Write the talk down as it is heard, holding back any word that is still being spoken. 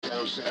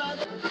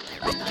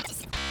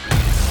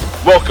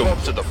Welcome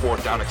to the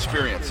Fourth Down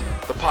Experience,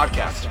 the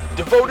podcast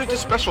devoted to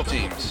special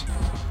teams.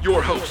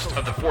 Your host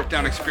of the Fourth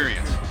Down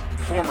Experience,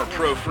 former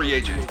pro free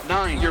agent,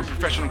 9-year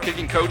professional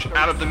kicking coach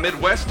out of the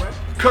Midwest,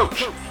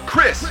 Coach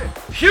Chris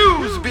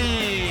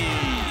Hughesby.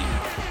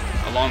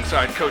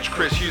 Alongside Coach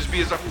Chris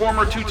Hughesby is a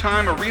former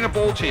 2-time Arena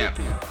Bowl champ,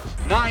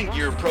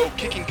 9-year pro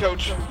kicking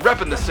coach,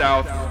 repping the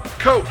South,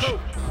 Coach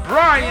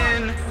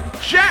Brian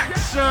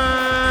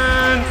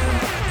Jackson.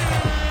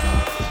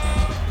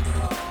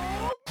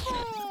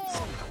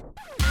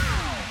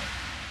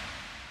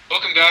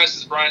 Welcome, guys.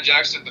 This is Brian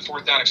Jackson of the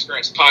Fourth Down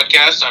Experience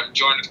podcast. I'm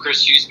joined with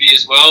Chris Hughesby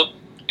as well.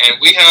 And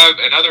we have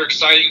another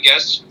exciting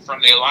guest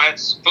from the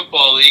Alliance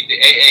Football League, the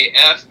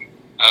AAF,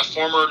 a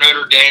former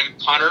Notre Dame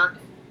punter.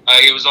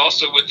 He was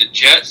also with the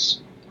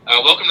Jets.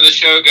 Welcome to the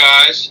show,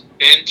 guys.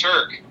 Ben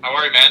Turk. How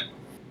are you, man?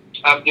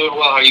 I'm doing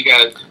well. How are you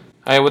guys?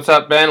 Hey, what's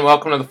up, Ben?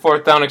 Welcome to the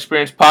Fourth Down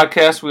Experience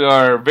podcast. We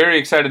are very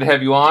excited to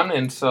have you on,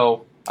 and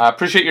so I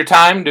appreciate your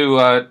time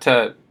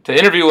to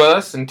interview with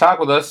us and talk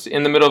with us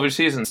in the middle of your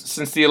season.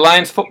 Since the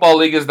Alliance Football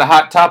League is the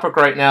hot topic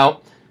right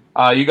now,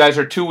 you guys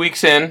are 2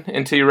 weeks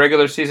into your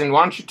regular season.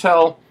 Why don't you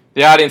tell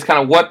the audience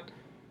kind of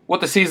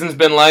what the season's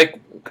been like,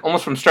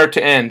 almost from start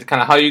to end,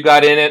 kind of how you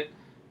got in it,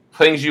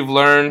 things you've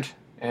learned,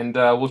 and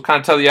we'll kind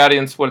of tell the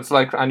audience what it's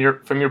like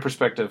from your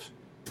perspective.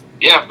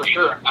 Yeah, for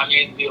sure. I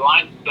mean, the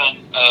Alliance has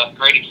been a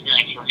great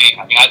experience for me.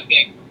 I mean, I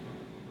think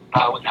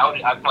without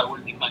it, I probably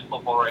wouldn't be playing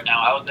football right now.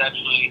 I was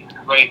actually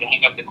ready to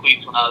hang up the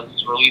cleats when I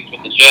was released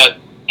with the Jets,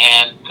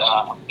 and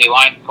the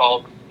Alliance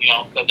called,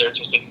 said they're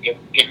interested in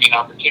giving me an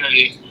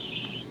opportunity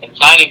in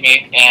signing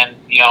me, and,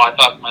 I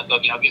thought to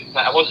myself,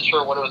 I wasn't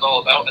sure what it was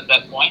all about at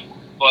that point,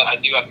 but I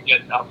do have to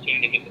get an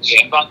opportunity to get the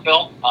games on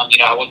film.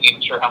 I wasn't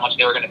even sure how much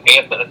they were going to pay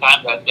us at the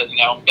time, but I said,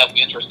 I'm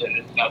definitely interested.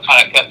 It,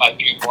 kind of kept my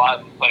dream alive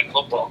in playing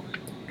football.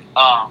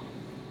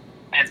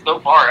 And so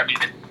far, I mean,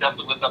 it's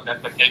definitely lived up to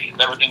expectations.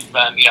 Everything's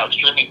been,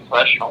 extremely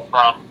professional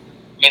from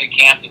mini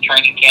camp to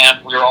training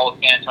camp. We were all at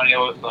San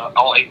Antonio,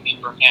 all 8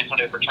 teams were in San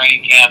Antonio for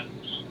training camp.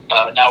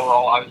 Now we're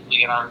all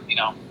obviously in our,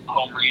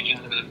 home regions,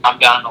 and I'm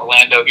down in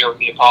Orlando here with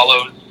the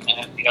Apollos,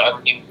 and,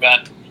 everything's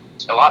been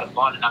a lot of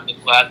fun, and I'm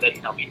just glad that,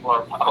 people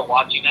are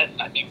watching it,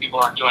 and I think people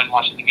are enjoying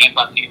watching the games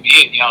on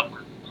TV, and,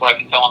 from what I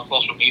can tell on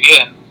social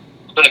media, and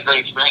it's been a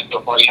great experience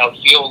so far. It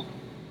feels,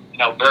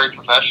 very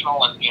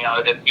professional, and,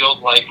 it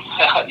feels like,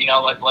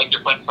 like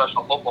you're playing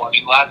professional football. I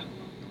mean,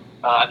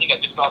 I think I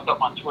just saw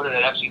something on Twitter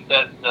that actually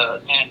said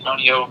the San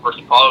Antonio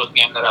versus Apollos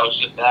game that I was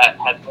just at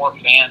had more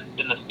fans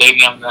in the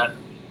stadium than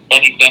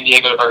any San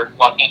Diego or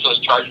Los Angeles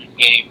Chargers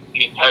game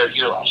the entire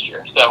year last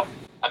year. So,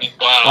 I mean,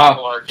 people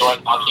are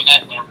enjoying watching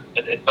it,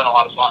 and it's been a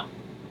lot of fun.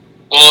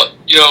 Well,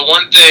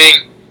 one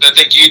thing that I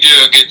think you do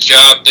a good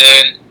job,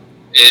 Ben,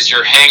 is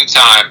your hang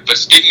time. But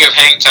speaking of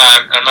hang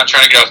time, I'm not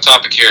trying to get off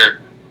topic here,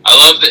 I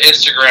love the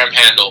Instagram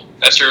handle.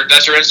 That's your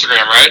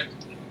Instagram, right?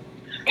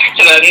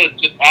 That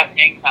is, just at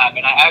hang time.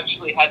 And I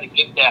actually had to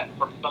get that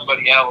from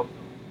somebody else.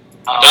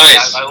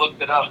 Nice. I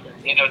looked it up,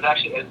 and it was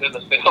actually there's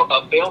a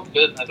failed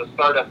business, a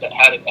startup that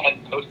hadn't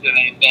posted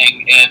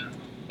anything in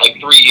like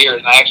 3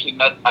 years.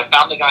 And I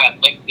found the guy on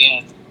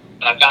LinkedIn,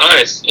 and I found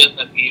his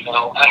business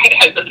email.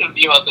 I sent him an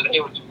email and said, "Hey,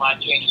 would you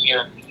mind changing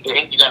your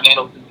Instagram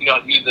handle since you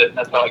don't use it?" And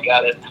that's how I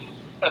got it.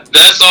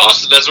 That's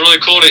awesome. That's really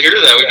cool to hear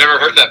that. We've never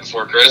heard that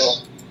before, Chris.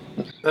 Yeah.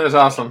 That is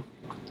awesome.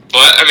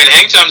 But, I mean,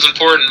 hang time's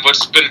important.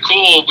 What's been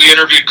cool, we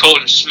interviewed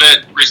Colton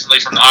Schmidt recently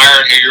from the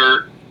Iron, who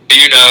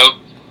you know,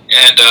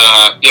 and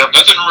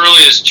nothing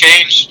really has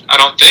changed, I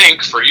don't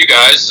think, for you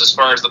guys as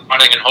far as the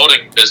punting and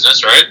holding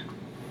business, right?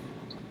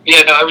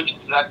 Yeah, no,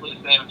 everything's exactly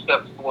the same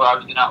except for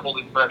obviously not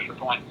holding for extra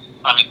points.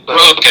 I mean, so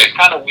it's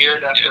kind of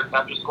weird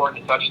after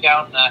scoring a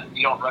touchdown that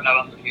you don't run out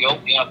on the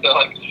field. So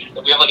like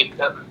we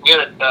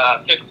had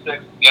a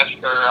 6-6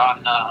 yesterday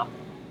on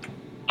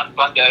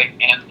Sunday,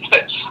 and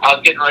I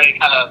was getting ready to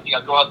kind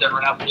of go out there and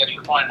run out for the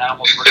extra point, and I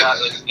almost forgot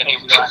that hey,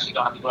 we actually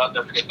don't have to go out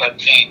there because that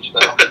changed. So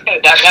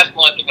that's the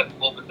only thing that's a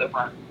little bit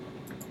different.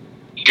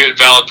 Good,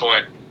 valid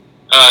point.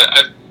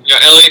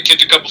 Elliott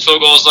kicked a couple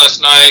field goals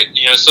last night.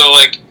 So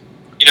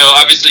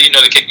obviously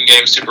the kicking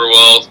game super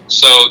well.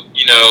 So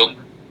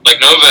like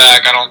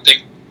Novak, I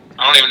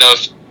don't even know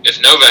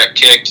if Novak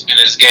kicked in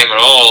his game at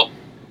all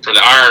for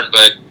the Iron,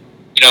 but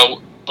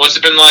what's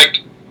it been like?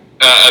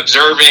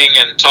 Observing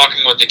and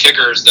talking with the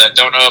kickers that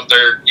don't know if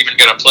they're even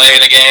going to play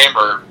in a game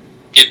or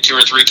get 2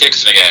 or 3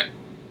 kicks in a game.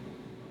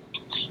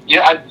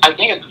 Yeah, I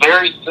think it's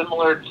very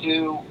similar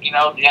to the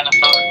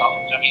NFL and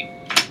college. I mean,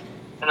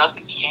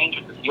 nothing's changed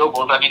with the field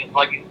goals. I mean,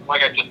 like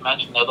I just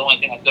mentioned, though, the only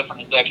thing that's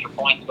different is the extra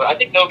points. But I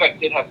think Novak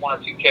did have 1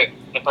 or 2 kicks,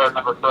 if I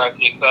remember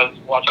correctly, because I was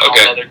watching all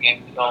the other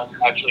games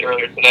actually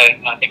earlier today,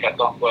 and I think I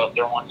saw him go out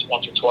there once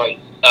or twice.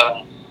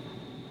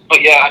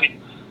 But yeah, I mean,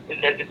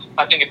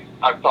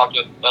 I've talked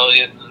with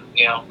Elliott,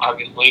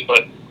 obviously,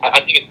 but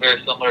I think it's very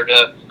similar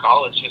to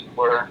college, just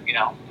where, you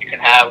can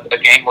have a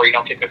game where you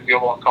don't kick a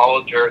field goal in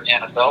college or in the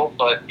NFL,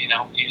 but, you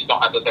just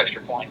don't have those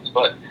extra points.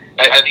 But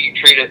I think you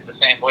treat it the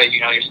same way.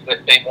 Your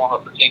same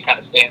warm-up routine, kind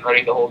of staying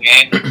ready the whole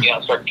game.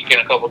 Start kicking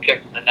a couple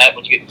kicks in the net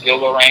when you get in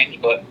field goal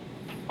range. But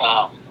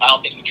I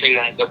don't think you treat it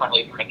any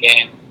differently from a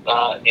game in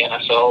the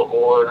NFL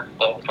or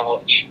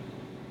college.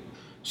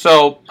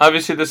 So,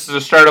 obviously, this is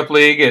a startup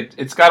league.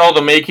 It's got all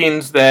the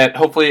makings that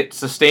hopefully it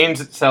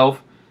sustains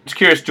itself. Just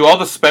curious, do all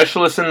the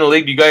specialists in the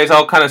league, do you guys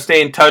all kind of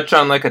stay in touch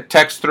on like a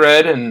text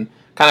thread and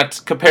kind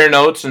of compare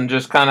notes and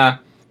just kind of,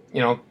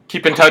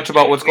 keep in touch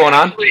about what's going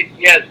on?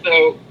 Yeah,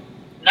 so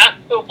not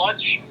so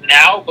much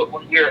now, but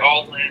when we were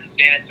all in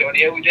San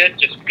Antonio, we did,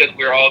 just because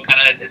we were all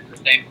kind of at the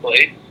same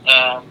place.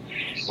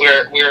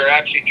 We're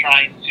actually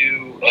trying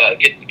to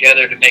get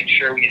together to make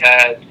sure we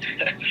had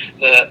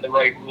the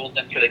right rules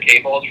in for the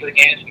K-balls for the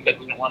games, because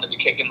we didn't want to be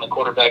kicking the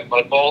quarterback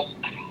mud balls.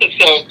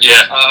 So,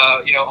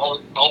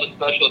 all the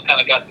specialists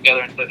kind of got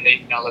together and said,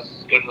 hey, let's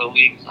go to the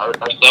league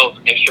ourselves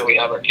and make sure we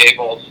have our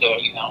K-balls. So,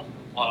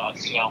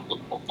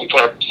 we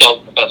put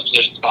ourselves in the best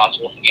positions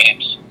possible in the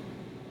games.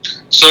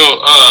 So,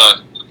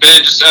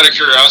 Ben, just out of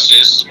curiosity,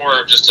 this is more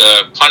of just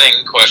a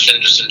punting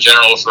question, just in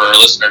general for our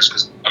listeners,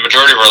 because a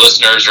majority of our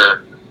listeners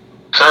are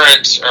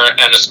current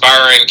and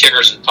aspiring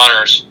kickers and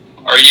punters.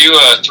 Are you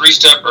a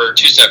 3-step or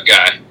 2-step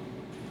guy?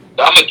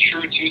 I'm a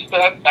true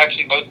 2-step.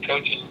 Actually, most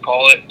coaches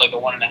call it like a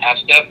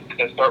 1.5 step,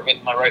 because I start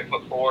with my right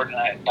foot forward and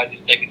I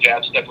just take a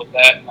jab step with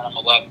that, and then I'm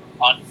a left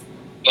punt.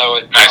 So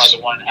it's nice.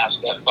 Like a 1.5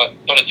 step, but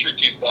a true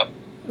 2-step.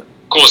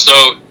 Cool.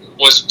 So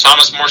was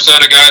Thomas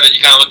Morstead a guy that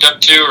you kind of looked up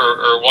to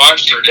or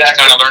watched, or did you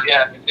kind of learn?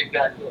 Yeah,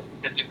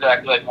 it's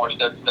exactly like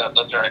Morstead's step.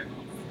 That's right.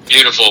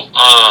 Beautiful.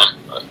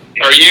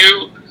 Are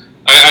you?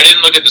 I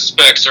didn't look at the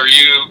specs. Are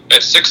you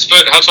at 6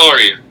 foot? How tall are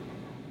you?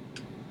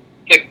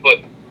 6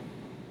 foot.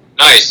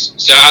 Nice.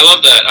 So I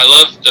love that. I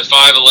love the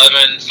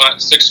 5'11",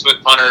 6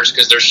 foot punters,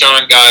 because they're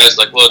showing guys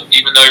like, look,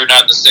 even though you're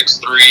not the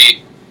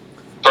 6'3"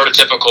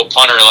 prototypical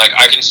punter, like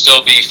I can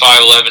still be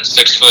 5'11",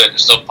 6 foot and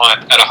still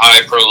punt at a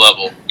high pro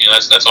level.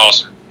 That's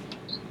awesome.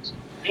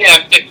 Yeah,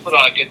 I'm 6 foot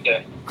on a good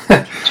day.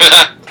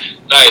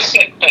 Nice.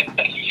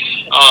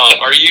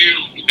 Are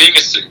you being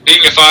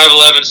a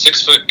 5'11",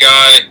 6 foot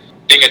guy,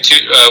 being a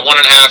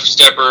 1.5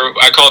 stepper?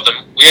 I call it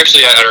them. We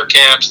actually at our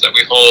camps that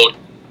we hold.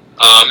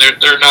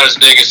 They're not as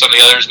big as some of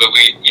the others, but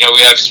we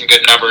have some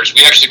good numbers.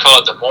 We actually call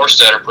it the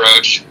Morstead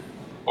approach,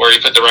 where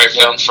you put the right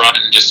foot in front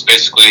and just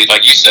basically,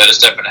 like you said, a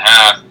step and a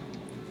half.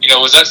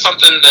 Was that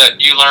something that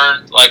you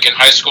learned like in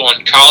high school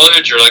and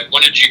college, or like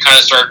when did you kind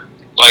of start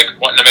like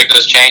wanting to make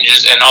those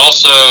changes? And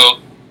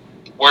also,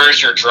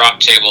 where's your drop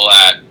table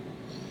at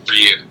for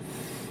you?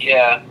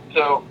 Yeah,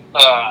 so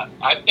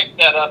I picked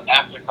that up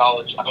after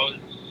college. I was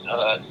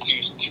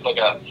like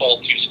a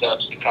full 2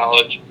 steps in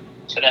college,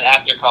 and then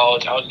after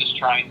college, I was just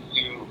trying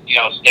to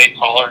stay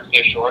taller and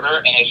stay shorter,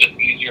 and it's just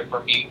easier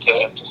for me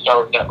to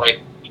start with that right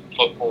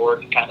foot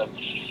forward and kind of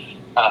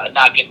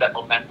not get that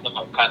momentum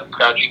of kind of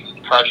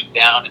crouching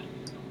down and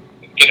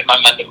getting my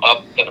momentum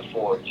up instead of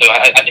forward. So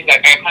I think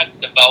I kind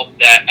of developed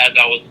that as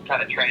I was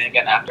kind of training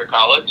again after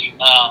college.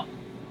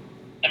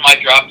 And my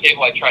drop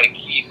table, I try to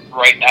keep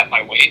right at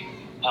my waist.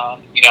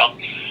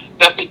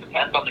 Definitely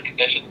depends on the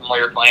conditions and where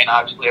you're playing.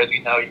 Obviously, as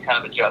you know, you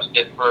kind of adjust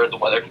it for the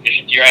weather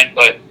conditions you're in,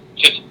 but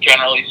just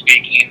generally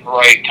speaking,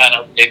 right kind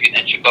of maybe an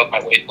inch above my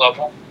waist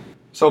level.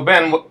 So,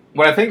 Ben,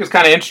 what I think is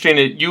kind of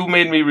interesting, you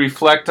made me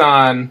reflect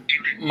on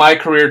my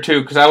career,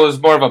 too, because I was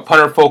more of a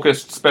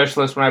punter-focused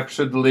specialist when I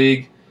pursued the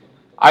league.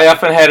 I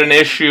often had an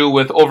issue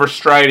with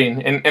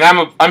overstriding, and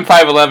I'm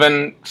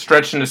 5'11",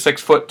 stretching to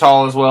 6 foot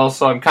tall as well,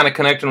 so I'm kind of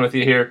connecting with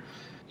you here.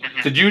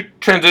 Mm-hmm. Did you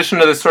transition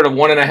to this sort of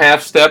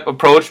 1.5 step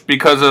approach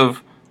because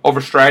of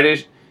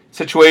overstriding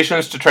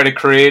situations to try to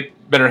create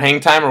better hang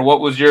time, or what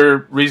was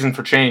your reason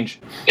for change?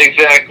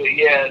 Exactly,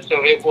 yeah.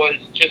 So it was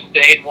just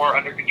staying more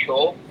under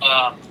control.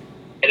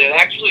 And it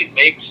actually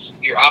makes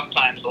your op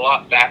times a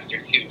lot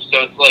faster, too.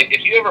 So it's like,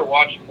 if you ever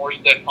watch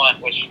Morstead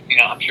punt, which,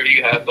 I'm sure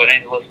you have, but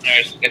any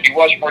listeners, if you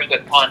watch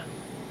Morstead punt,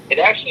 it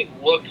actually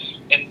looks,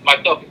 and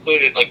myself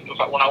included, like,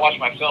 when I watch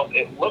my film,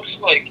 it looks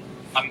like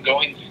I'm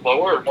going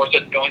slower, or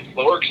Morstead's going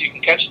slower, because you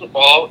can catch the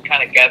ball,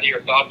 kind of gather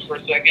your thoughts for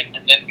a second,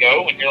 and then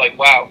go, and you're like,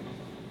 wow,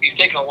 he's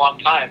taking a long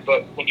time.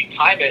 But when you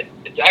time it,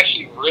 it's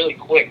actually really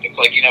quick. It's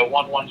like,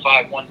 1-1-5,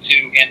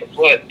 1-2, and the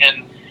foot,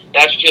 and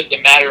that's just a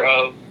matter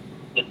of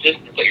the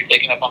distance that you're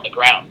taking up on the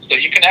ground. So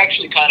you can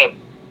actually kind of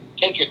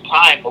take your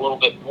time a little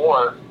bit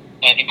more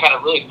and kind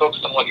of really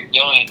focus on what you're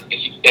doing.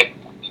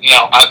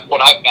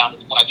 What I've found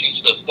is when I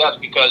change those steps,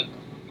 because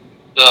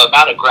the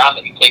amount of ground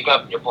that you take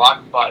up in your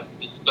block spot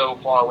is so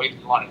far away from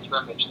the line of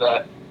scrimmage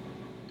that,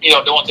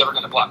 no one's ever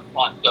going to block the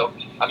punt. So,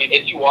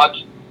 if you watch,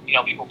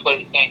 people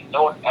play the thing,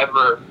 no one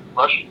ever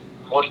rushes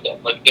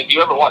Morstead. Like, if you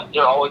ever watch,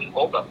 they're always in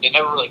hold up. They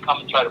never really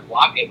come and try to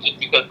block it, just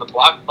because the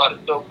block spot is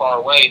so far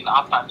away and the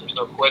off times are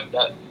so quick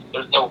that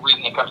there's no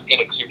reason to come to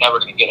get it, because you're never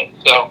going to get it.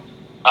 So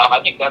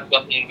I think that's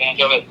definitely an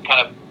advantage of it.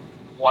 Kind of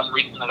one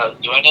reason that I was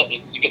doing it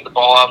is you get the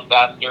ball out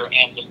faster,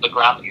 and just the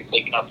ground that you're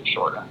taking up is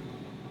shorter.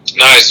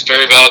 Nice,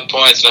 very valid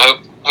points. I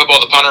hope all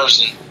the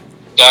punters and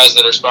guys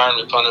that are aspiring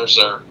to be punters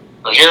are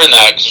hearing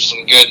that, because there's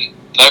some good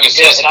nuggets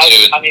to listen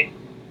to.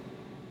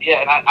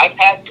 Yeah, and I've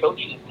had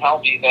coaches tell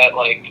me that,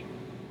 like,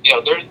 you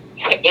know,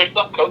 there's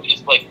some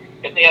coaches, like,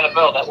 in the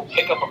NFL that will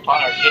pick up a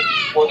punter just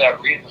for that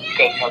reason,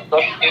 because, you know,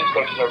 special teams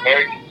coaches are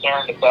very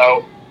concerned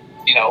about,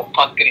 you know,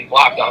 punts getting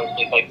blocked,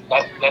 obviously. Like,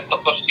 that's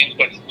how special teams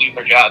coaches lose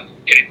their jobs,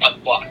 getting punts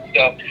blocked.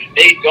 So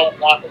they don't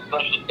want the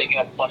specialists taking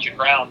up a bunch of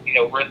ground, you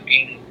know,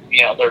 risking,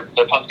 you know, their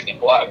punts getting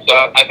blocked.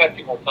 So I've had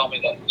people tell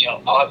me that, you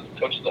know, I'll have some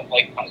coaches that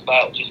like my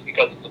style just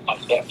because of the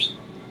punt steps.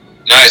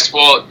 Nice.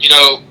 Well, you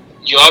know,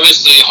 you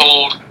obviously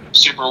hold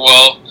super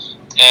well,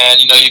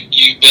 and, you know,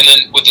 you've been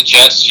in with the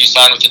Jets, you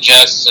signed with the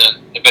Jets, and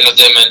have been with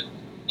them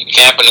in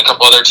camp and a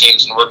couple other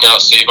teams and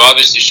workouts, so you've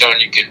obviously shown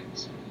you could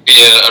be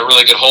a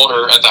really good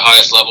holder at the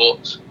highest level.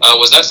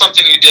 Was that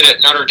something you did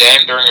at Notre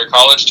Dame during your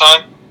college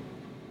time?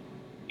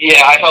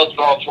 Yeah, I held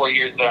for all 4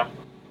 years there.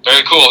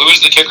 Very cool. Who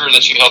was the kicker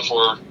that you held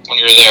for when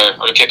you were there,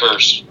 or the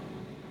kickers?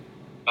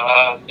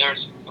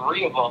 There's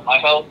 3 of them. I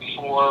held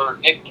for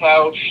Nick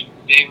Couch,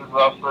 David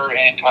Ruffer,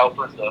 and Kyle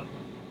Brinza.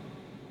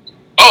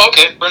 Oh,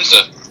 okay,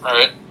 Brinza. All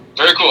right.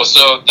 Very cool.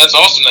 So that's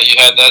awesome that you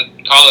had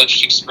that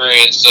college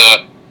experience.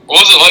 What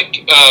was it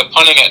like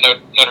punting at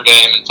Notre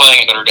Dame and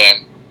playing at Notre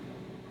Dame?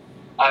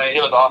 I mean,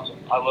 it was awesome.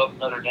 I love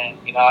Notre Dame.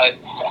 You know, I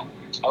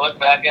look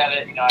back at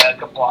it. You know, I had a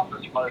couple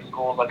offers from other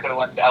schools. I could have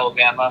went to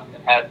Alabama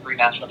and had 3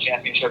 national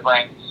championship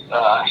rings.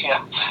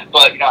 Yeah,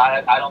 but you know,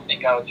 I don't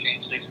think I would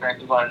change the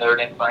experience of going to Notre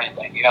Dame for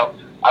anything. You know,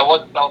 I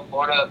was a South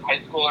Florida high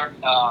schooler,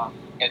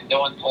 and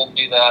no one told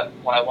me that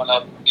when I went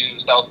up to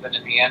South Bend,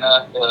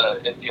 Indiana,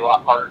 it'd be a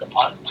lot harder to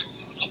punt.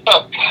 I mean,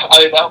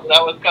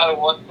 that was kind of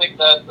one thing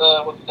that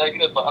was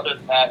negative, but other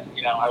than that,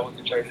 you know, I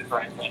wasn't traded for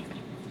anything.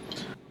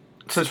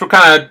 Since we're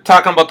kind of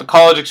talking about the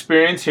college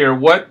experience here,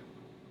 what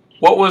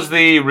was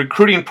the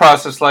recruiting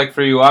process like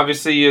for you?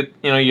 Obviously,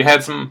 you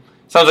had some.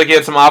 Sounds like you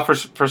had some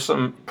offers for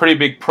some pretty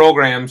big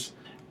programs.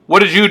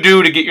 What did you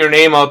do to get your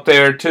name out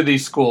there to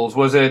these schools?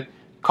 Was it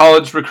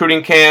college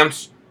recruiting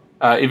camps,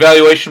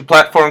 evaluation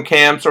platform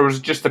camps, or was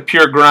it just a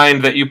pure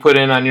grind that you put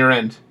in on your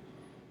end?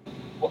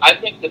 Well, I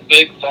think the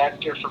big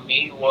factor for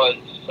me was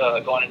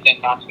going to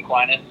St. Thomas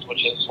Aquinas,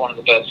 which is one of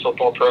the best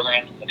football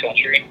programs in the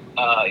country.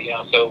 You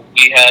know, so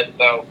we had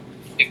about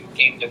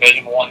 16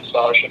 Division I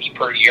scholarships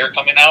per year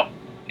coming out.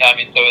 I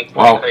mean, so it's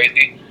pretty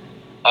crazy.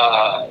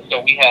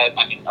 So we had,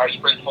 I mean, our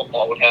spring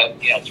football would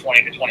have, you know,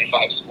 20 to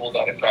 25 schools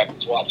out at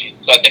practice watching.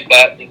 So I think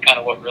that is kind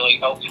of what really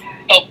helped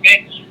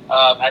me.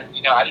 I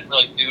didn't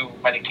really do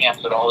many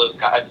camps at all. It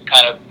was, I just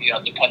kind of, you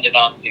know, depended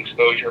on the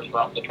exposure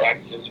from the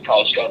practices and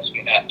college scouts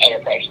being at our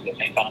practices at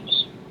St.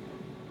 Thomas.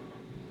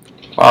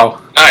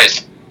 Wow.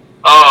 Nice.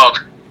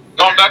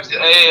 Going back to the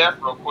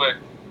AAF real quick,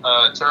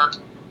 Turk,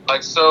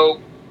 like,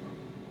 so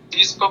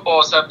these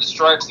footballs have the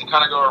stripes that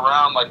kind of go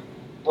around, like,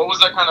 what was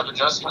that kind of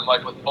adjustment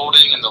like with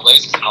holding and the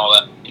laces and all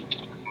that?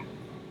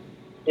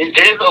 It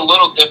is a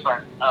little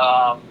different.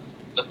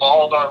 The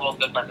balls are a little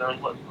different. They're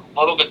a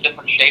little bit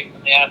different shape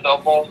than the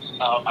NFL balls.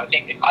 I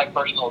think, in my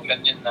personal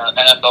opinion, the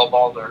NFL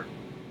balls are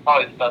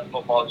probably the best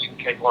footballs you can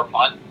kick or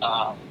punt.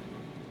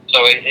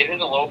 So it is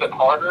a little bit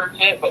harder to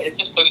hit, but it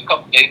just took a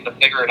couple days to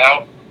figure it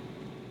out.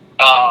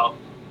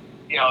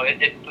 You know,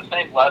 it's the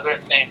same leather,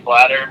 same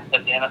bladder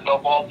as the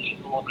NFL balls. It's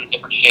just a little bit of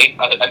different shape.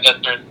 I guess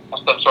there's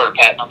some sort of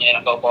pattern on the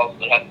NFL balls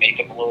that have to make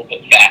them a little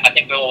bit fat. I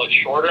think they're a little bit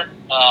shorter.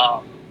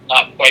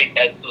 Not quite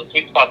as, the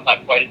sweet spot's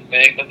not quite as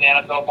big as the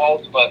NFL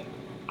balls, but,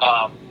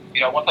 you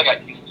know, once I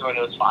got used to it,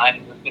 it was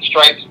fine. The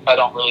stripes, I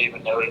don't really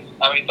even notice.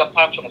 I mean,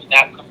 sometimes when a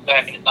snap comes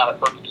back and it's not a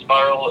perfect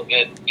spiral,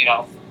 it, you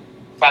know,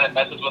 kind of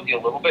messes with you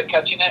a little bit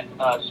catching it,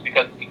 just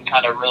because you can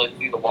kind of really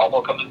see the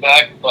wobble coming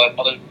back, but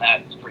other than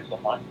that, it's pretty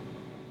similar.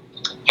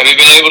 Have you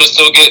been able to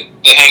still get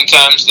the hang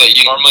times that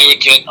you normally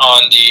would get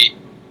on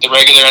the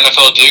regular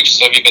NFL Dukes?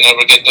 Have you been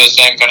able to get those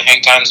same kind of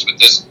hang times with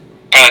this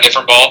kind of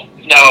different ball?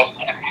 No,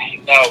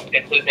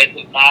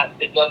 it's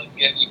not. It doesn't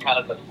give you kind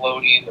of the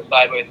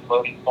sideways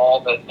floating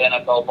ball that the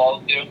NFL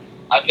balls do.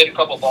 I've hit a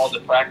couple balls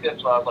at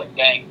practice where I was like,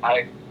 dang,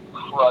 I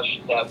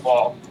crushed that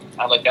ball.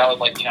 I was like, that was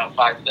like, you know,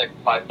 5'6",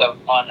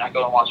 5'7" punt. I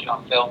go and watch it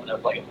on film, and it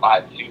was like a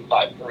 5'2",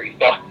 5'3".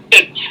 So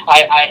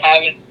I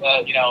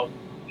haven't, you know,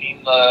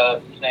 seen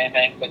the same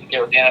thing that you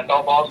get with the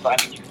NFL balls,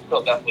 but I mean, you can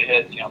still definitely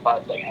hit, you know,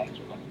 5-second hangs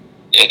with them.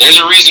 Yeah, there's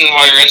a reason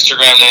why your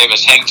Instagram name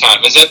is Hang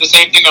Time. Is that the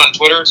same thing on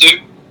Twitter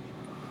too?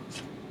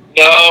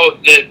 No,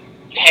 the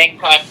Hang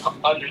Time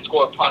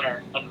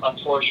 _punter.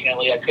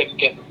 Unfortunately, I couldn't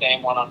get the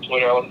same one on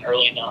Twitter. I wasn't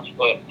early enough,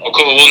 but. Oh,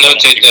 cool. We'll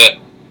notate that.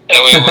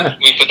 That way, when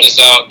we put this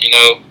out, you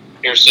know,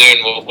 here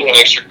soon, we'll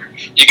make sure.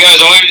 You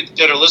guys, all you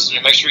that are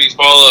listening, make sure you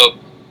follow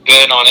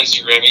Ben on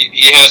Instagram.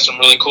 He has some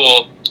really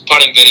cool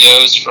punting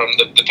videos from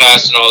the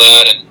past and all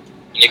that, and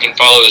you can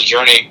follow his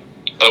journey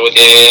with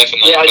the AAF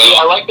and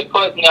I like to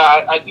put, you know,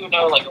 I do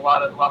know like a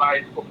lot of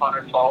high school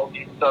punters follow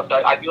me and stuff. So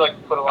I do like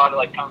to put a lot of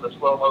like kind of the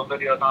slow-mo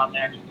videos on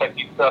there, just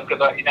technique stuff,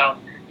 because you know,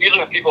 usually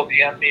when people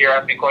DM me or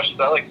ask me questions,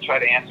 I like to try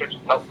to answer,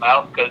 just help them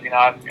out, because, you know,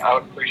 I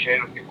would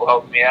appreciate it if people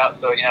help me out.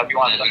 So, you know, if you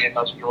want to send me a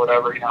message or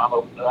whatever, you know, I'm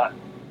open to that.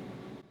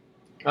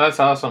 That's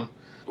awesome.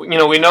 You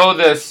know, we know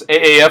this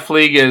AAF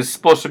league is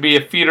supposed to be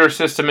a feeder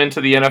system into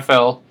the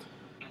NFL.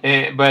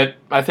 But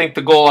I think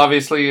the goal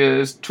obviously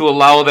is to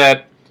allow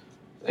that,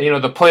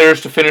 the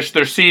players to finish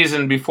their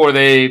season before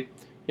they,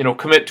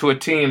 commit to a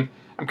team.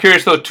 I'm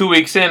curious though. 2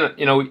 weeks in,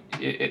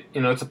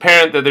 it's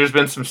apparent that there's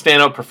been some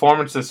standout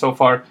performances so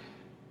far.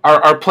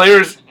 Are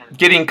players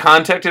getting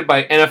contacted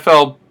by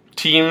NFL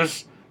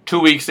teams 2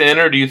 weeks in,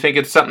 or do you think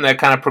it's something that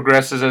kind of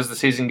progresses as the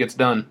season gets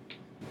done?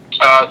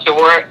 So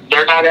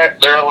they're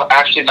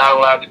actually not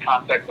allowed to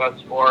contact us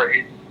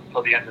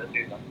until the end of the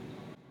season.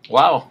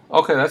 Wow.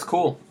 Okay, that's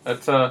cool.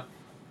 That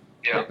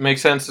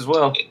makes sense as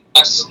well.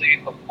 Actually,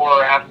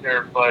 before or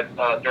after, but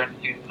during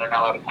the season, they're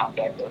not allowed to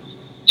contact us.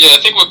 Yeah,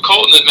 I think what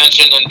Colton had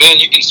mentioned, and Ben,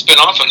 you can spin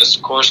off on this,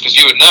 of course, because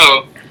you would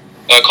know.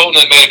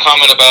 Colton had made a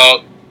comment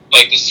about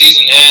the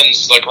season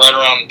ends right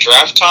around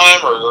draft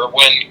time, or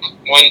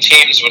when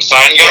teams would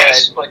sign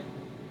guys. Yeah,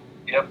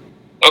 yep.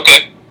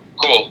 Okay,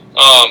 cool.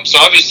 So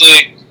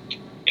obviously,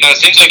 it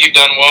seems like you've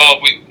done well.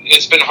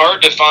 It's been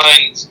hard to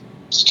find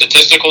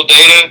statistical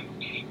data,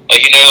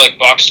 like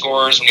box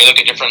scores when you look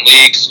at different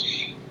leagues.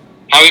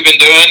 How have you been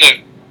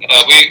doing?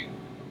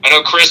 I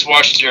know Chris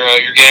watched your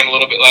game a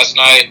little bit last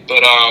night,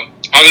 but how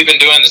have you been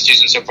doing this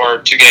season so far,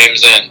 2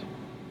 games in?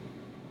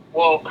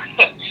 Well,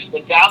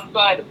 the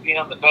downside of being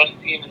on the best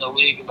team in the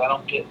league is I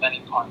don't get many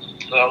punts.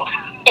 So,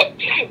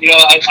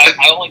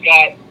 I only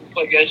got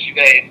played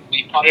yesterday, and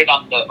we punted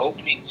on the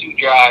opening 2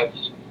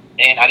 drives,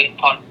 and I didn't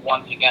punt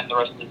once again the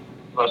rest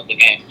of the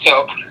game.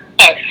 So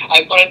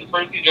I punted the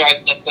first 2 drives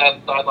and then sat on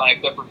the sideline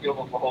except for field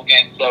goals the whole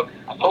game. So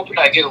I'm hoping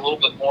I get a little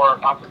bit more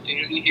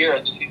opportunity here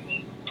as the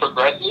season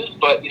progresses.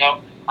 But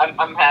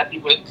I'm happy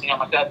with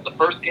my stats. The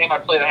first game I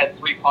played, I had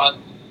 3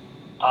 punts,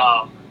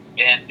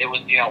 and it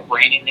was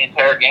raining the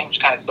entire game, which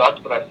kind of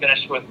sucked. But I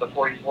finished with the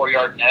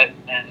 44-yard net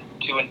and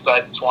 2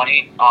 inside the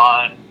 20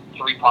 on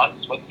 3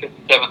 punts with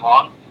 57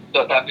 long.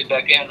 So it's happy with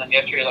that game. And then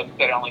yesterday, like I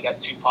said, I only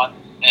got 2 punts,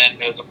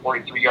 and it was a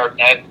 43-yard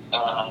net,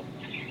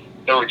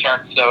 no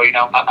return. So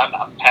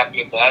I'm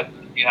happy with that.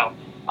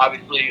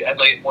 Obviously, as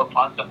I get more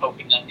punts, I'm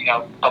hoping to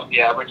up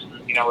the average. And,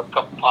 with a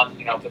couple punts,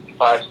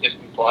 55, 60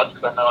 plus,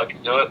 because I know I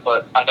can do it.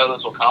 But I know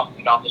this will come.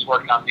 I'm just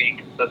working on being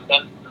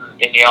consistent,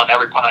 and on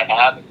every punt I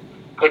have, and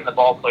putting the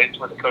ball places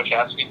where the coach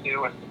asks me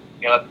to. And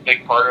that's a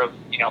big part of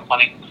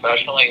punting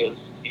professionally is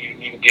you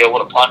need to be able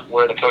to punt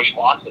where the coach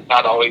wants. It's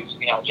not always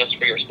just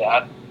for your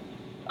stats.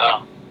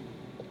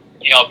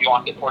 If you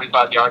want to get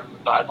 45 yards from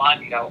the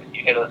sideline, and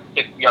you hit a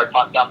 60-yard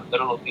punt down the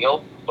middle of the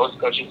field, most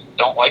coaches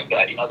don't like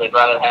that. They'd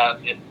rather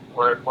have it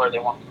where they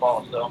want the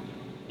ball. So,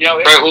 it's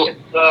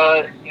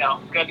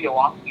going to be a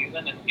long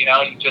season, and you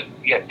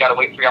got to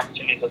wait for your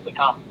opportunities as they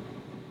come.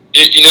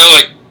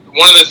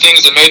 One of the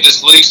things that made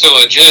this league so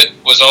legit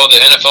was all the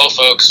NFL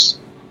folks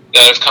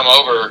that have come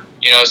over.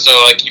 So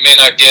you may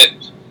not get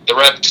the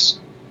reps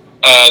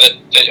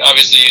that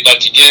obviously you'd like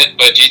to get,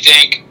 but do you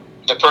think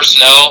the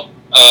personnel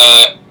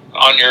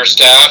on your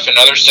staff and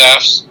other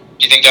staffs,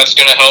 do you think that's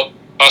going to help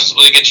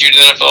possibly get you to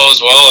the NFL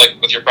as well,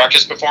 with your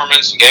practice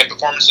performance and game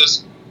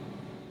performances?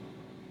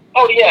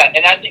 Oh, yeah,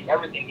 and I think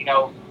everything,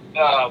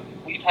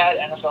 we've had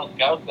NFL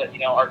scouts that,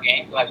 our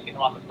games, and I've seen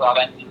them on the side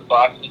ends of the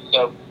boxes,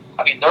 so,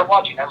 they're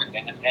watching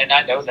everything, and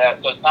I know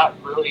that, so it's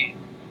not really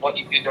what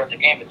you do during the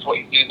game, it's what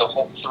you do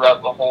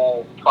throughout the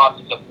whole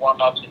process of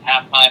warm-ups and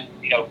halftime.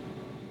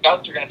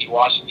 Scouts are going to be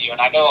watching you,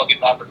 and I know I'll get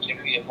the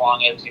opportunity as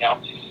long as,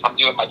 I'm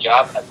doing my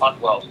job and I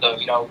punt well. So,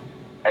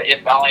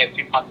 if I only have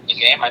 2 punts in the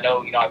game, I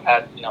know, I've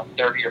had,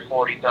 30 or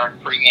 40 during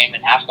pregame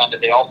and halftime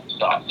that they also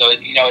saw. So,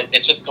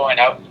 it's just going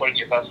out and putting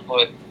your best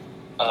foot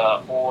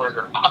forward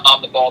or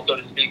on the ball, so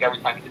to speak,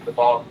 every time you get the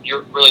ball.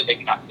 You're really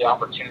making the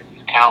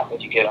opportunities count when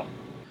you get them.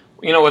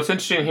 What's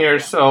interesting here,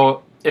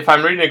 so if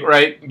I'm reading it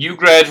right, you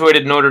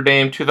graduated Notre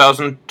Dame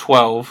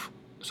 2012,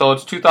 so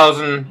it's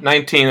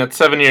 2019, that's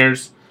 7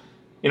 years.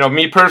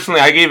 Me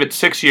personally, I gave it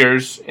 6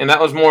 years, and that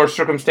was more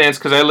circumstance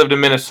because I lived in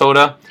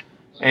Minnesota,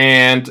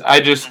 and I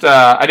just,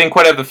 I didn't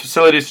quite have the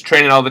facilities to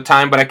train it all the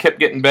time, but I kept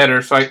getting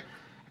better, so I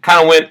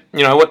kind of went,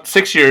 I went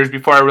 6 years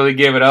before I really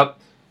gave it up.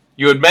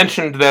 You had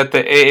mentioned that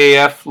the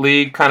AAF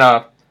league kind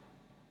of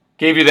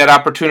gave you that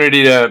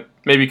opportunity to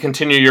maybe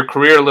continue your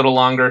career a little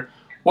longer.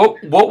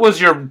 What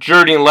was your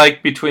journey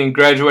like between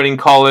graduating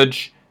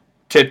college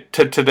to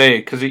today?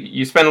 Because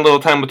you spent a little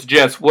time with the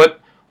Jets.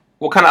 What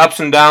kind of ups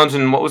and downs,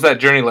 and what was that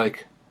journey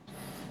like?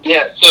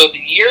 Yeah, so the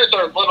years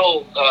are a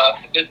little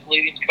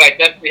misleading because I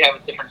definitely have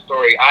a different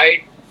story.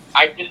 I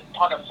did a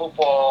ton of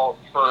football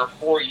for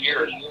 4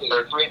 years,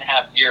 or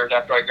 3.5 years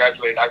after I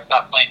graduated. I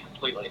stopped playing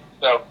completely.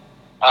 So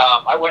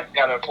I went and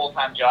got a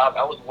full-time job.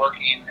 I was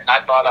working, and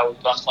I thought I was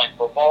done playing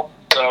football.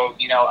 So,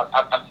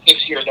 I'm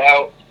 6 years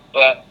out,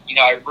 but,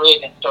 I really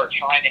didn't start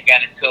trying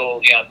again until,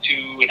 3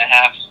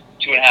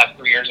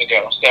 years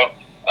ago. So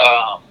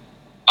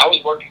I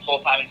was working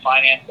full-time in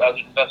finance. I was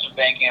in investment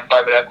banking and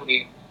private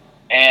equity.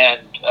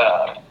 And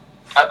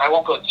I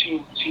won't go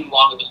too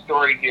long of a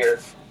story here,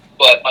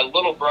 but my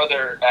little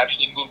brother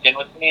actually moved in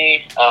with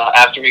me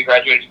after he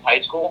graduated from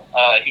high school.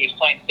 He was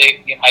playing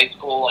safety in high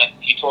school, and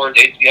he tore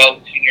his ACL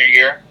his senior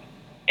year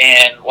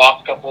and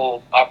lost a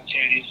couple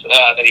opportunities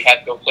that he had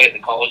to go play at the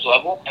college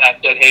level. And I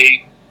said,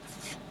 hey,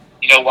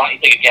 why don't you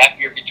take a gap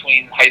year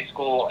between high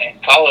school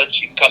and college?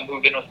 You can come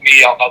move in with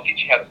me. I'll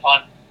teach you how to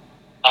punt.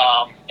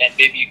 And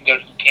maybe you can go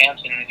to some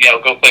camps and,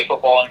 go play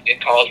football in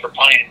college for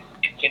punting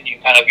and continue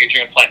kind of your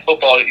dream of playing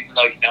football, even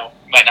though, you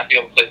might not be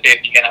able to play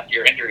safety again after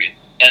your injuries.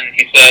 And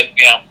he said,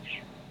 yeah,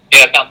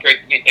 it sounds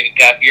great to me. Take a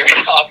gap year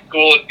off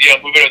school and,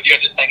 move in with you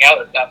and just hang out.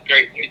 That sounds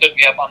great. So he took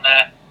me up on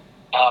that.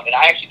 And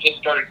I actually just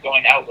started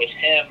going out with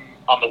him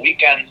on the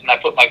weekends, and I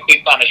put my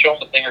cleats on to show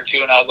him a thing or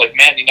two, and I was like,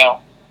 man,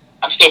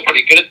 I'm still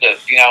pretty good at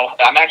this.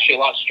 I'm actually a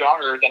lot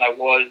stronger than I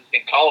was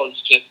in college,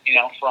 just,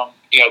 from,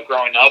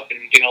 growing up and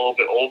getting a little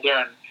bit older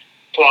and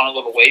put on a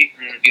little weight.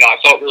 And, I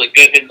felt really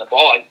good hitting the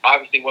ball. I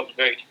obviously wasn't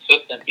very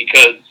consistent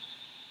because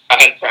I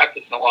hadn't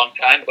practiced in a long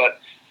time, but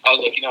I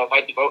was like, if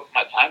I devote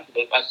my time to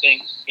this, I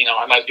think,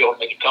 I might be able to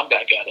make a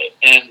comeback at it.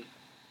 And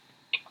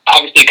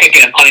obviously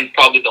kicking and punting is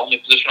probably the only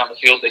position on the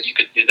field that you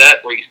could do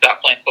that, where you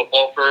stop playing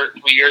football for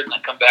 3 years and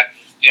then come back,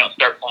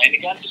 start playing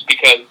again, just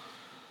because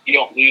you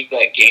don't lose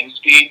that game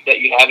speed that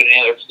you have in any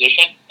other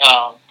position.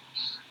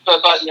 So I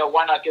thought,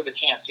 why not give it a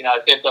chance? I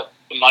saved up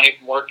the money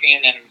from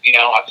working, and,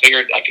 I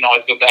figured I can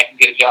always go back and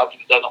get a job if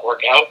it doesn't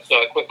work out. So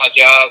I quit my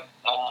job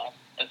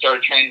and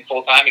started training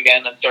full-time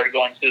again, and started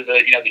going to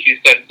the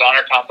Houston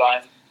Donner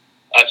Combine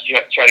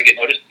to try to get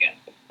noticed again.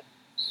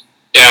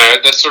 Yeah,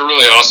 that's a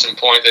really awesome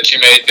point that you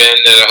made, Ben,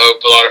 that I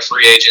hope a lot of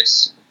free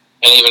agents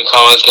and even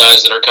college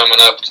guys that are coming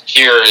up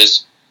here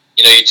is,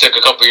 you took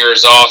a couple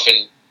years off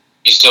and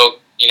you still,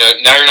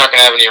 now you're not going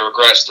to have any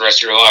regrets the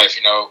rest of your life,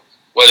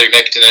 whether you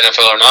make it to the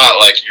NFL or not,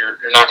 like you're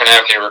not going to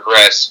have any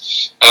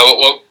regrets.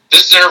 Well,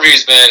 this interview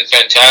has been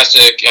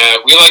fantastic.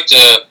 We like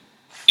to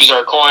use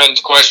our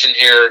coined question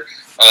here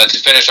to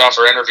finish off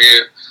our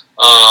interview.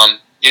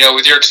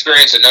 With your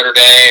experience at Notre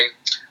Dame,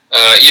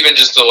 even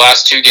just the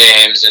last 2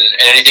 games and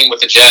anything with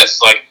the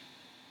Jets, like,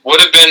 what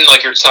have been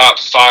like your top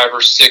 5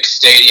 or 6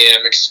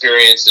 stadium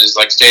experiences,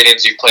 like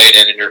stadiums you played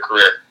in your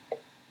career?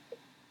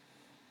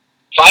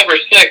 5 or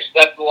 6,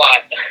 that's a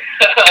lot.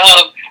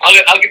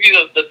 I'll give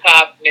you the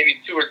top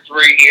maybe 2 or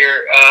 3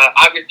 here.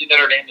 Obviously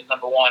Notre Dame is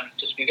number 1,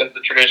 just because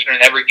the tradition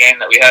in every game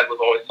that we had was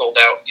always sold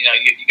out. You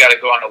got to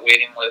go on a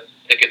waiting list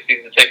to get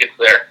season tickets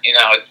there.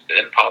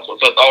 It's impossible.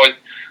 So it's always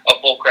a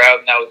full crowd,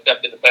 and that was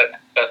definitely the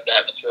best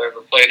atmosphere I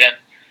ever played in.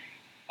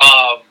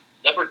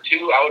 Number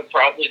 2, I would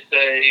probably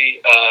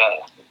say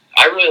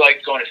I really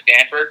liked going to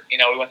Stanford.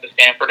 We went to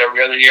Stanford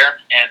every other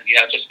year, and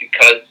just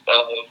because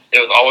it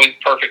was always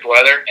perfect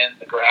weather, and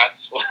the grass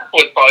was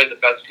probably the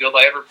best field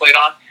I ever played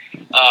on.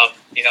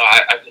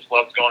 I just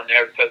loved going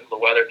there because of the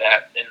weather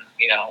and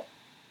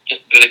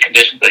just the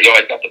conditions that you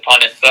always have to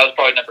punt in. So that was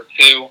probably number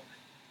 2.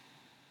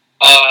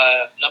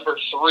 Number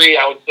 3,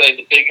 I would say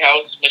the Big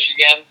House,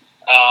 Michigan.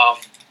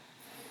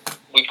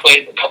 We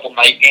played a couple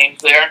night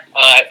games there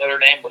at Notre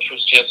Dame, which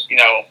was just,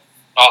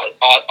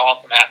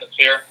 awesome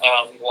atmosphere.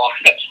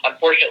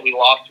 Unfortunately, we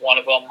lost one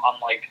of them on,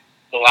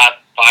 the last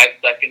 5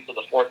 seconds of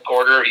the fourth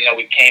quarter.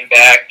 We came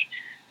back.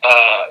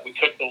 We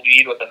took the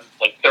lead with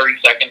 30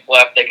 seconds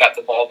left. They got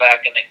the ball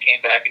back and then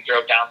came back and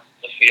drove down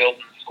the field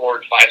and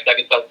scored 5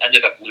 seconds. So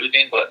ended up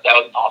losing, but that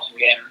was an awesome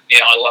game.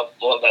 I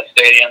love that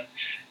stadium.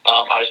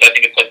 Obviously, I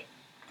think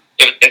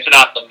it's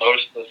not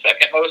the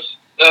second most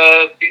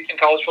beats in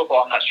college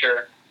football. I'm not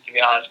sure, to be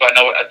honest, but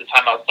I know at the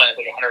time I was playing, it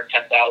was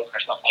 110,000 or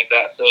something like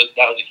that. So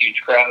that was a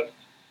huge crowd.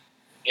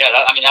 Yeah,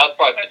 that was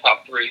probably my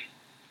top 3.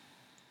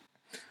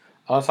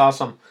 Oh, that's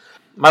awesome.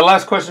 My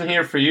last question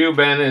here for you,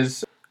 Ben,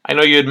 is I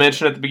know you had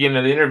mentioned at the beginning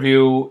of the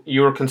interview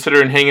you were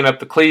considering hanging up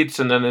the cleats,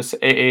 and then this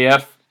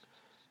AAF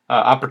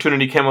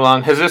opportunity came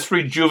along. Has this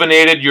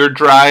rejuvenated your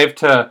drive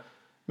to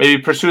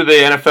maybe pursue the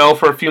NFL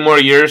for a few more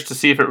years to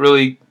see if it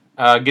really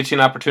gets you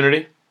an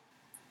opportunity?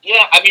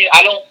 Yeah,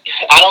 I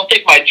don't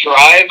think my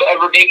drive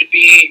ever needed to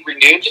be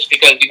renewed, just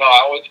because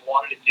I always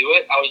wanted to do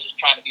it. I was just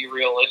trying to be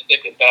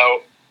realistic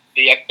about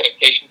the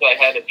expectations I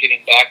had of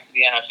getting back to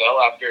the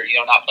NFL after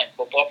not playing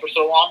football for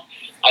so long.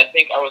 I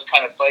think I was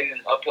kind of fighting an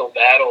uphill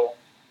battle,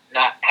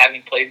 not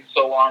having played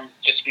so long,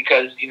 just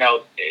because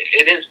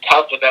it is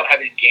tough without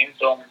having game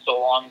film in so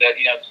long that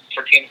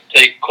for teams to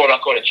take quote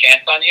unquote a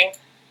chance on you.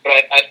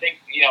 But I think,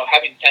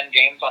 having 10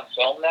 games on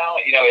film now,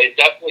 it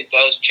definitely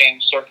does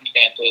change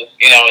circumstances,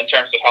 in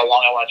terms of how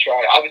long I want to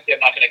try. Obviously, I'm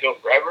not going to go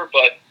forever,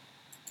 but,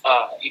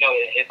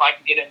 if I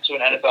can get into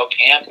an NFL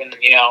camp and,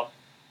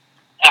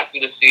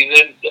 after the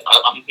season,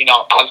 I'm,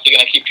 obviously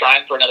going to keep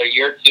trying for another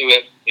year or 2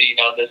 if,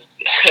 this,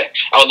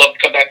 I would love to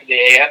come back to the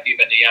AAF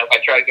even, if I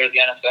try to go to the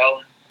NFL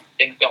and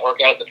things don't work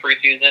out in the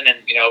preseason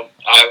and,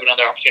 I have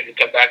another opportunity to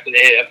come back to the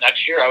AAF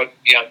next year, I would,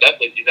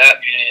 definitely do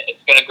that.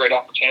 It's been a great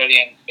opportunity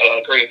and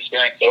a great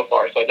experience so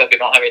far, so I definitely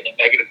don't have anything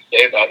negative to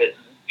say about it.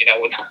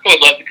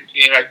 Would love to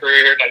continue my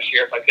career here next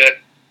year if I could.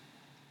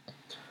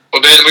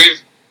 Well, Ben,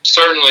 we've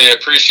certainly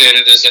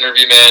appreciated this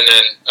interview, man,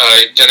 and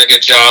you've done a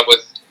good job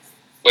with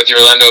your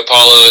Orlando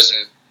Apollos,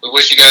 and we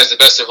wish you guys the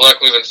best of luck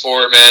moving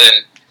forward, man,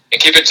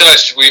 and keep in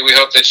touch. We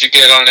hope that you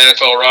get on an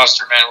NFL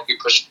roster, man.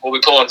 We'll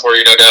be pulling for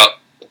you, no doubt.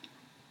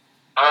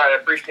 All right,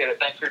 I appreciate it.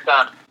 Thanks for your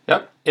time.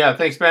 Yep. Yeah,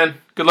 thanks, Ben.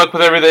 Good luck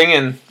with everything,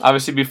 and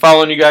obviously be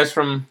following you guys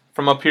from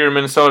from up here in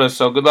Minnesota.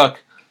 So good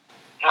luck.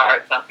 All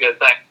right, sounds good.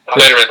 Thanks.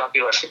 Later, man. Talk to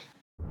you later.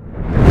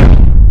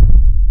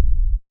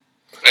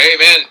 Hey,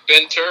 man,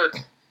 Ben Turk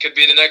could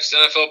be the next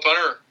NFL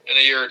punter in a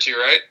year or two,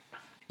 right?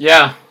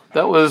 Yeah,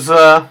 that was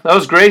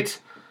great.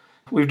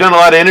 We've done a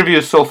lot of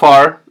interviews so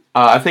far.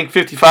 I think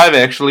 55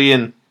 actually,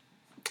 and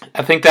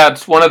I think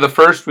that's one of the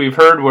first we've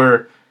heard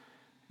where,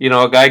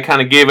 a guy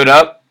kind of gave it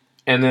up,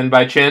 and then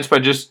by chance, by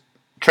just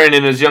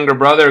training his younger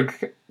brother,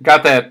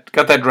 got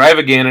that drive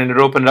again, and it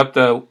opened up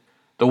the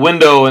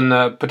window and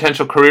the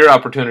potential career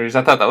opportunities.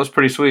 I thought that was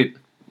pretty sweet.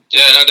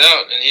 Yeah, no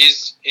doubt, and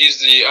he's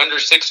the under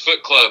 6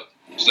 foot club.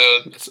 So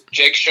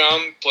Jake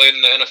Shum played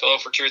in the NFL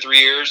for 2 or 3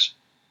 years.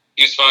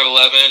 He was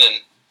 5'11",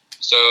 and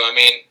so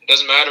it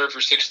doesn't matter if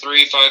you're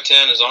 6'3",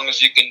 5'10", as long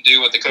as you can do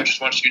what the coaches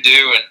want you to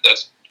do, and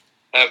that's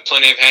have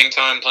plenty of hang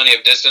time, plenty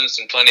of distance,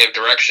 and plenty of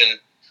direction.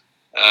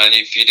 And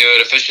if you do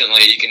it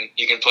efficiently,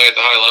 you can play at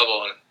the high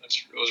level. And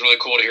it was really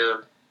cool to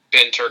hear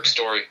Ben Turk's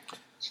story.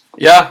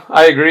 Yeah,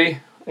 I agree.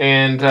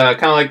 And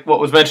kind of like what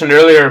was mentioned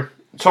earlier,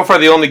 so far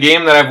the only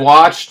game that I've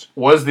watched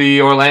was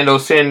the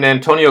Orlando-San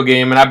Antonio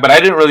game, but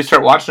I didn't really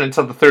start watching it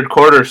until the third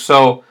quarter.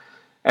 So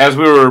as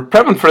we were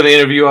prepping for the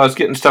interview, I was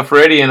getting stuff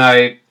ready, and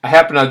I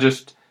happened to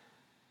just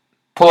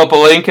pull up a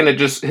link, and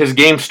his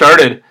game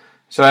started.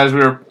 So as we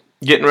were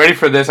getting ready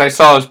for this, I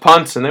saw his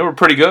punts, and they were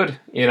pretty good,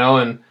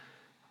 and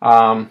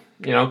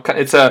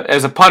it's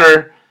as a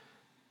punter,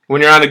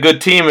 when you're on a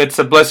good team, it's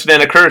a blessing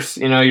and a curse.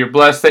 You're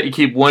blessed that you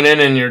keep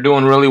winning and you're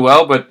doing really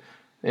well, but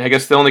I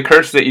guess the only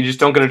curse is that you just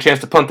don't get a chance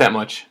to punt that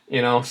much,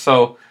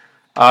 So,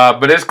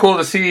 but it's cool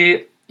to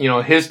see,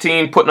 his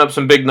team putting up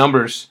some big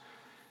numbers.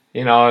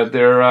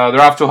 They're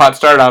off to a hot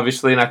start,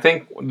 obviously, and I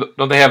think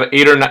don't they have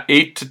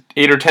 8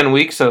 or 10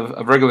 weeks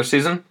of regular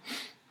season?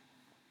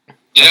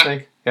 Yeah, I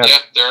think. Yeah,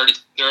 they're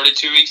already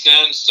 2 weeks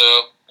in. So,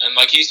 and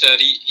like he said,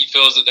 he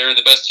feels that they're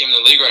the best team in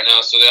the league right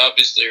now. So they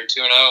obviously are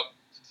 2-0.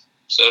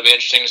 So it'll be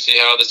interesting to see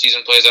how the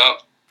season plays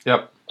out.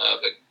 Yep.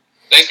 But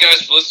thanks,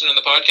 guys, for listening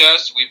to the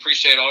podcast. We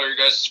appreciate all your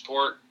guys'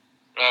 support.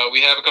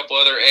 We have a couple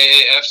other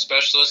AAF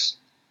specialists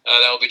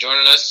that will be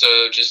joining us,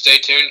 so just stay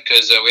tuned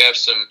because we have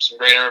some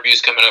great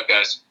interviews coming up,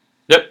 guys.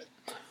 Yep.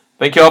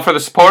 Thank you all for the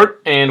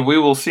support, and we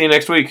will see you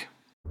next week.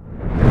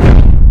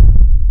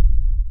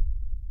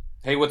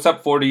 Hey, what's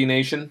up, 4D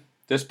Nation?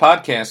 This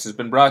podcast has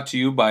been brought to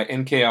you by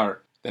NKR,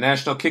 the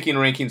National Kicking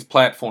Rankings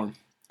platform.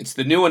 It's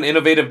the new and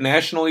innovative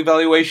national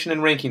evaluation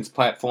and rankings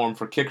platform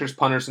for kickers,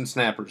 punters, and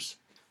snappers.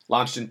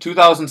 Launched in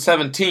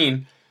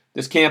 2017,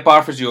 this camp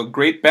offers you a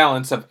great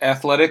balance of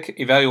athletic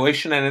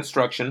evaluation and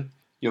instruction.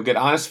 You'll get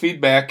honest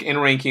feedback and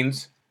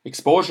rankings,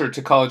 exposure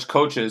to college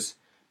coaches,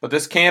 but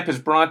this camp is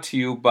brought to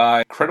you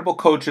by credible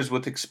coaches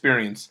with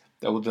experience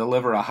that will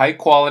deliver a high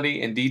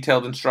quality and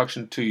detailed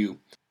instruction to you.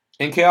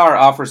 NKR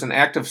offers an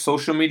active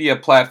social media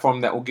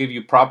platform that will give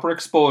you proper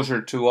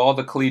exposure to all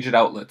the collegiate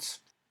outlets.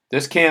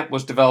 This camp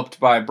was developed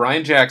by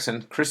Brian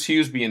Jackson, Chris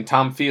Hughesby, and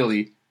Tom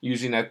Feely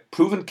using a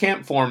proven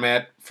camp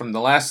format from the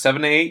last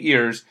 7 to 8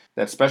 years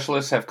that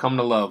specialists have come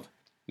to love.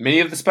 Many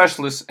of the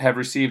specialists have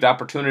received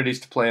opportunities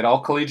to play at all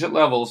collegiate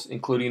levels,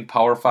 including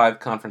Power 5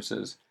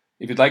 conferences.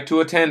 If you'd like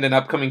to attend an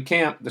upcoming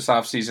camp this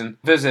offseason,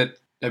 visit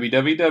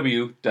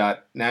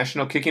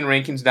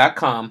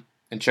www.nationalkickingrankings.com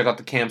and check out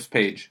the camps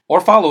page.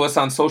 Or follow us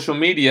on social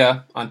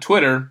media on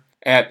Twitter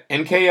at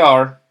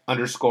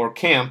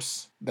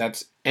NKR_camps.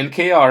 That's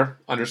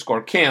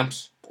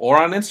NKR_camps. Or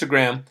on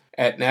Instagram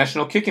at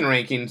National Kicking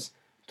Rankings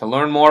to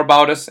learn more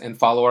about us and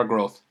follow our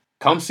growth.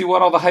 Come see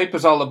what all the hype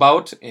is all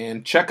about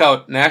and check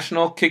out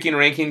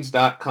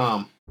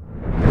nationalkickingrankings.com.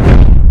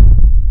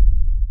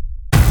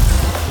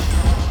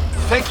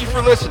 Thank you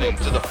for listening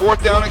to the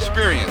Fourth Down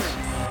Experience.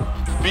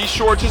 Be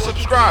sure to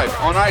subscribe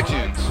on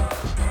iTunes.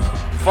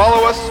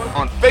 Follow us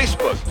on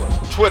Facebook,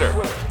 Twitter,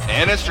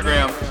 and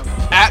Instagram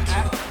at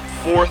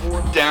Fourth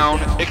Down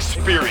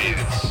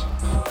Experience.